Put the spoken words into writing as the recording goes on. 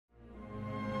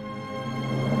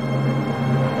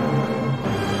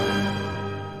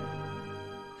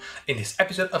In this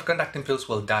episode of Conducting Pills,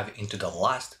 we'll dive into the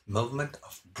last movement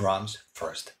of Brahms'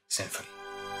 First Symphony.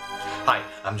 Hi,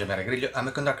 I'm Gianmaria Griglio, I'm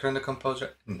a conductor and a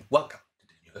composer, and welcome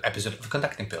to the new episode of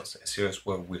Conducting Pills, a series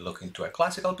where we look into a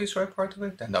classical piece or a part of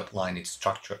it and outline its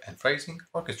structure and phrasing,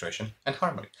 orchestration, and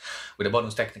harmony, with a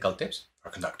bonus technical tips for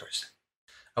conductors.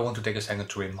 I want to take a second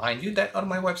to remind you that on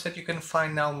my website you can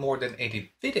find now more than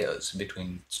 80 videos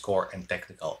between score and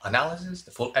technical analysis,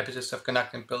 the full episodes of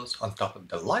Conducting Pills on top of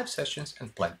the live sessions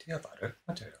and plenty of other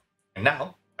material. And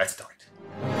now, let's start.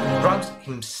 Brahms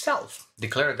himself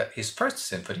declared that his first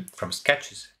symphony, from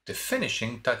sketches to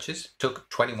finishing touches, took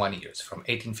 21 years, from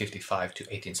 1855 to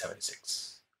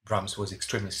 1876. Brahms was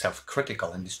extremely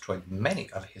self-critical and destroyed many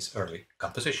of his early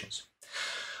compositions.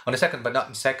 On a second but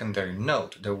not secondary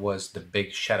note, there was the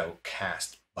big shadow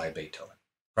cast by Beethoven.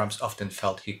 Brahms often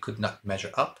felt he could not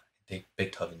measure up and take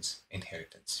Beethoven's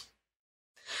inheritance.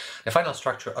 The final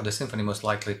structure of the symphony most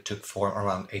likely took form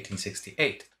around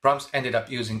 1868. Brahms ended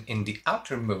up using in the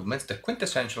outer movements the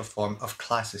quintessential form of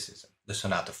classicism, the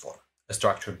sonata form, a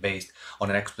structure based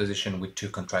on an exposition with two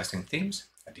contrasting themes,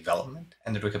 a development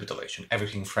and a recapitulation,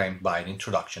 everything framed by an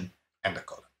introduction and a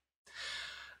coda.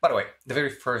 By the way, the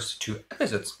very first two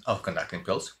episodes of Conducting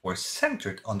Pills were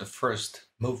centered on the first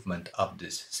movement of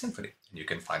this symphony, and you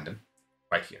can find them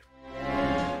right here.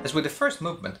 As with the first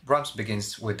movement, Brahms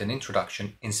begins with an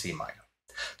introduction in C minor.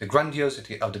 The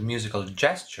grandiosity of the musical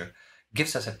gesture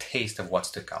gives us a taste of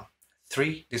what's to come.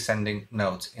 3 descending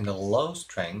notes in the low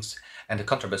strings and the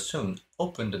contrabassoon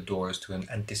open the doors to an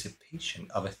anticipation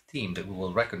of a theme that we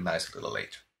will recognize a little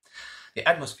later. The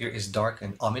atmosphere is dark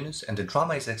and ominous, and the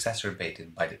drama is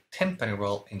exacerbated by the timpani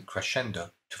roll in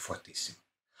crescendo to fortissimo.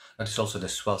 Notice also the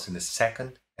swells in the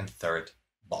second and third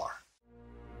bar.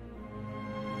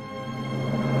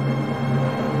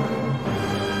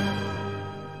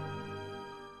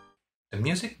 The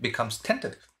music becomes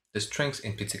tentative. The strings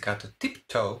in pizzicato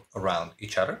tiptoe around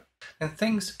each other, and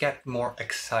things get more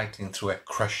exciting through a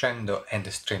crescendo and a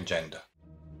stringendo.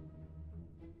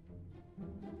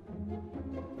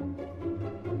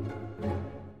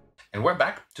 And we're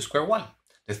back to square one.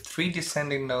 The 3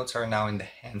 descending notes are now in the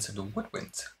hands of the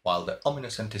woodwinds, while the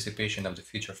ominous anticipation of the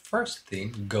future first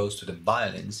theme goes to the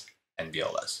violins and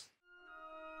violas.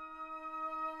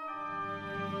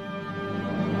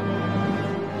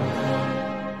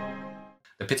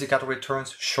 The pizzicato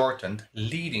returns shortened,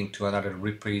 leading to another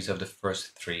reprise of the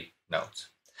first 3 notes.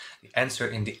 The answer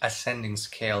in the ascending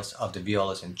scales of the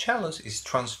violas and cellos is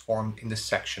transformed in the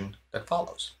section that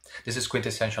follows. This is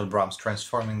quintessential Brahms,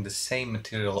 transforming the same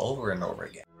material over and over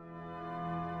again.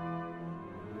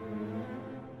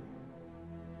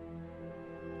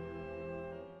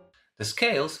 The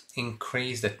scales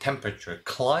increase the temperature,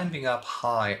 climbing up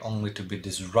high only to be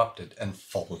disrupted and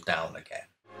fall down again.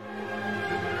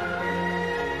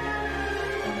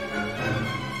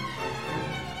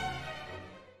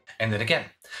 And then again,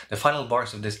 the final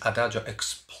bars of this Adagio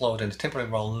explode in the timpani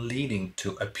roll, leading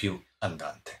to a più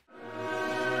andante.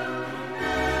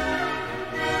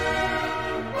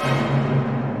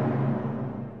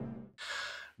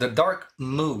 The dark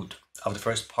mood of the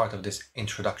first part of this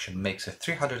introduction makes a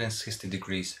 360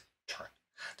 degrees turn.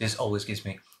 This always gives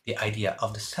me the idea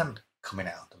of the sun coming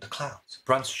out of the clouds.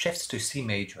 Brahms shifts to C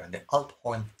major and the alt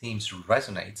horn themes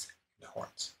resonates in the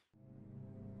horns.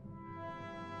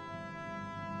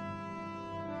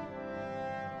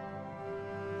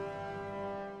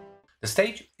 The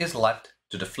stage is left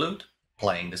to the flute,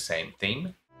 playing the same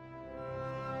theme.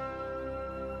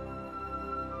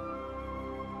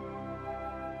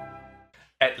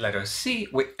 At letter C,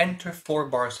 we enter 4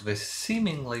 bars of a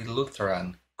seemingly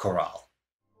Lutheran chorale.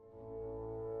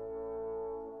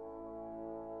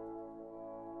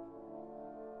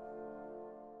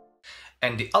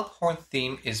 And the alt horn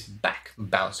theme is back,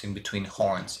 bouncing between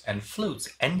horns and flutes,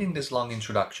 ending this long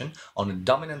introduction on a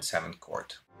dominant 7th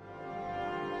chord.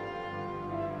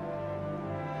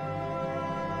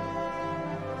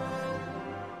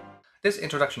 This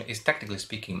introduction is, technically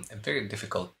speaking, a very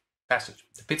difficult passage.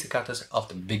 The pizzicatos of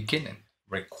the beginning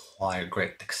require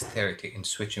great dexterity in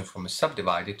switching from a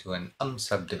subdivided to an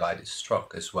unsubdivided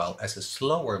stroke, as well as a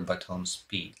slower baton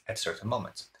speed at certain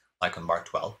moments, like on bar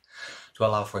 12, to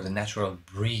allow for the natural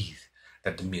breathe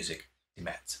that the music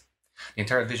demands. The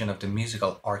entire vision of the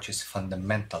musical arch is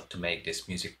fundamental to make this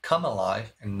music come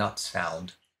alive and not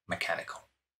sound mechanical.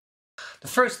 The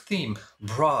first theme,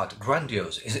 broad,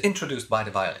 grandiose, is introduced by the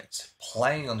violins,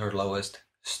 playing on their lowest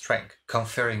string,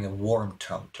 conferring a warm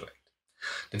tone to it.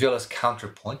 The violas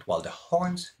counterpoint while the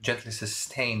horns gently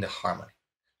sustain the harmony.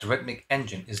 The rhythmic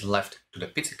engine is left to the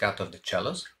pizzicato of the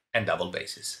cellos and double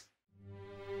basses.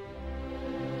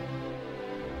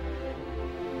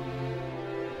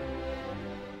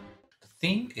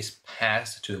 theme is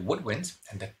passed to the woodwinds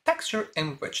and the texture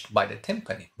enriched by the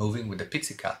timpani moving with the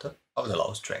pizzicato of the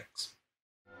low strings.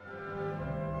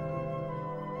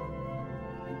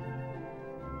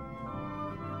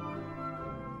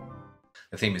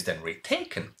 The theme is then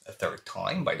retaken a third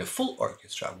time by the full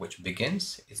orchestra, which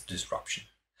begins its disruption.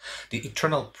 The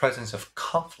eternal presence of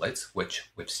conflicts, which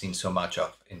we've seen so much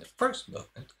of in the first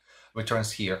movement,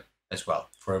 returns here as well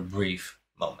for a brief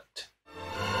moment.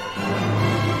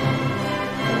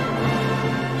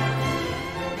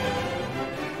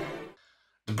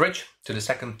 The bridge to the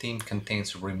second theme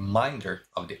contains a reminder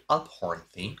of the Alp horn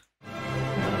theme,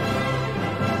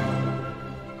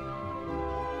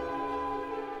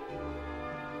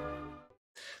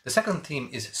 The second theme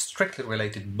is strictly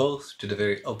related both to the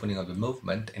very opening of the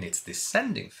movement and its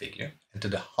descending figure and to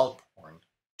the harp horn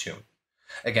tune.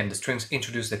 Again, the strings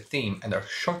introduce the theme and are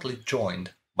shortly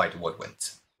joined by the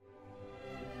woodwinds.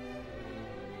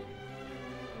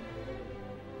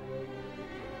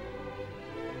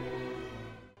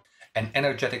 An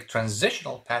energetic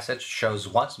transitional passage shows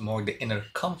once more the inner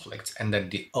conflicts, and then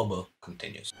the oboe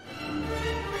continues.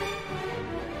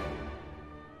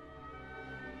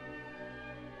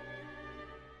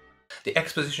 The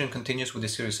exposition continues with a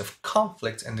series of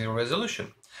conflicts and their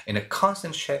resolution, in a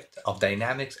constant shift of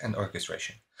dynamics and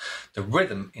orchestration. The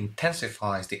rhythm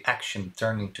intensifies the action,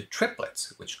 turning to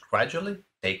triplets, which gradually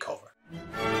take over.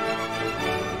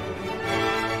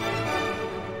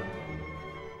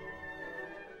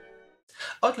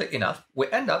 Oddly enough,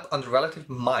 we end up on the relative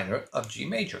minor of G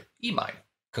major, E minor,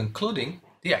 concluding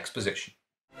the exposition.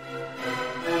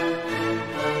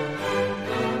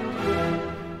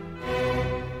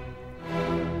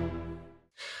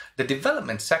 The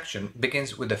development section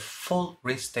begins with a full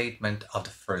restatement of the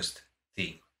first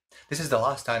theme. This is the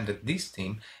last time that this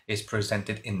theme is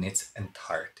presented in its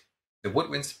entirety. The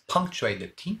woodwinds punctuate the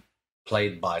theme,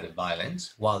 played by the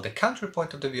violins, while the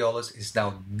counterpoint of the violas is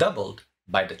now doubled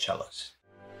by the cellos.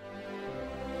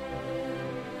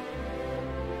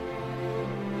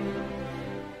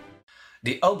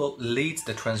 The oboe leads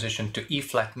the transition to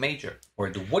E-flat major,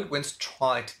 where the woodwinds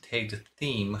try to take the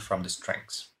theme from the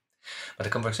strings. But the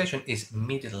conversation is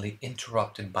immediately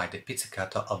interrupted by the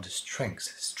pizzicato of the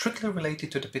strings, strictly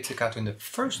related to the pizzicato in the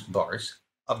first bars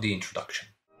of the introduction.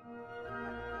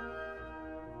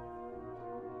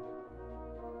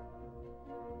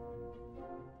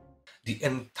 The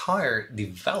entire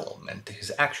development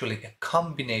is actually a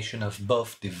combination of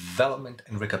both development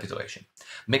and recapitulation,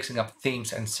 mixing up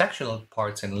themes and sectional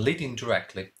parts and leading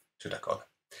directly to the coda.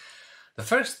 The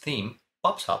first theme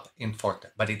pops up in forte,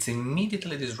 but it's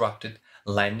immediately disrupted,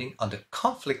 landing on the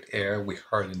conflict air we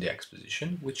heard in the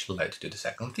exposition, which led to the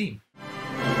second theme.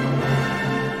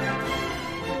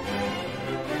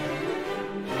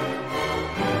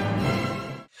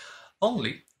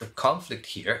 Only the conflict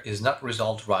here is not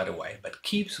resolved right away, but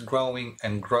keeps growing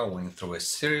and growing through a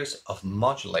series of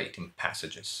modulating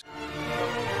passages.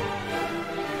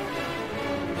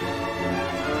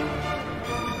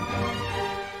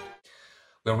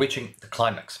 We're reaching the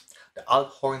climax. The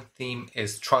Alp horn theme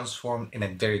is transformed in a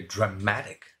very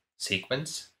dramatic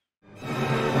sequence.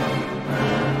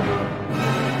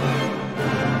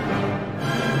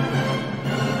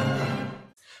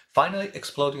 Finally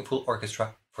exploding full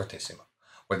orchestra fortissimo,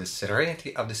 where the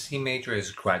serenity of the C major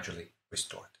is gradually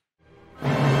restored.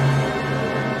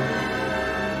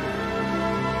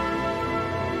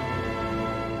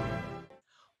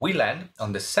 We land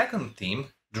on the second theme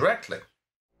directly.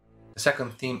 The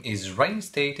second theme is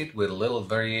reinstated with little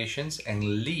variations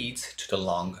and leads to the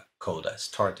long coda,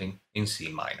 starting in C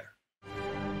minor.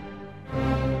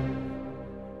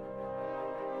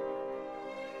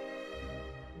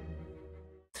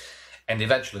 And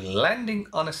eventually landing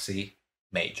on a C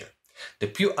major. The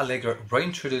più Allegro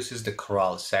reintroduces the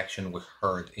chorale section we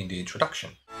heard in the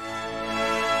introduction.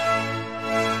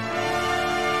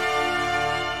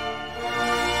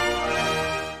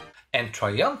 And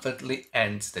triumphantly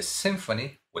ends the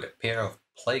symphony with a pair of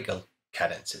plagal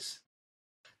cadences.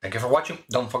 Thank you for watching.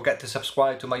 Don't forget to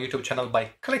subscribe to my YouTube channel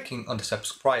by clicking on the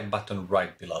subscribe button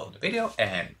right below the video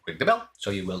and ring the bell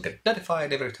so you will get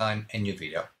notified every time a new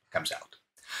video comes out.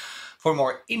 For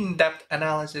more in-depth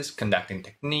analysis, conducting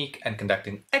technique, and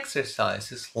conducting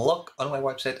exercises, log on my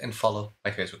website and follow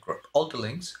my Facebook group. All the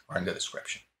links are in the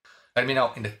description. Let me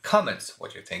know in the comments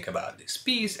what you think about this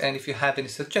piece and if you have any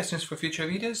suggestions for future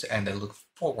videos, and I look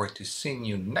forward to seeing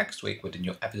you next week with a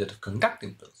new episode of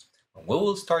Conducting Pills, when we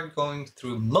will start going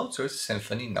through Mozart's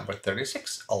Symphony No.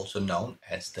 36, also known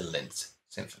as the Linz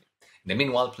Symphony. In the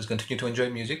meanwhile, please continue to enjoy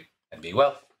music and be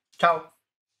well. Ciao!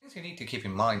 Things you need to keep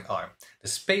in mind are the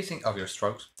spacing of your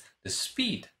strokes, the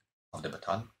speed of the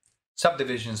baton.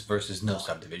 Subdivisions versus no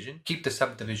subdivision. Keep the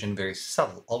subdivision very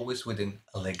subtle, always within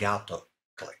a legato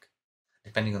click.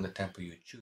 Depending on the tempo you choose,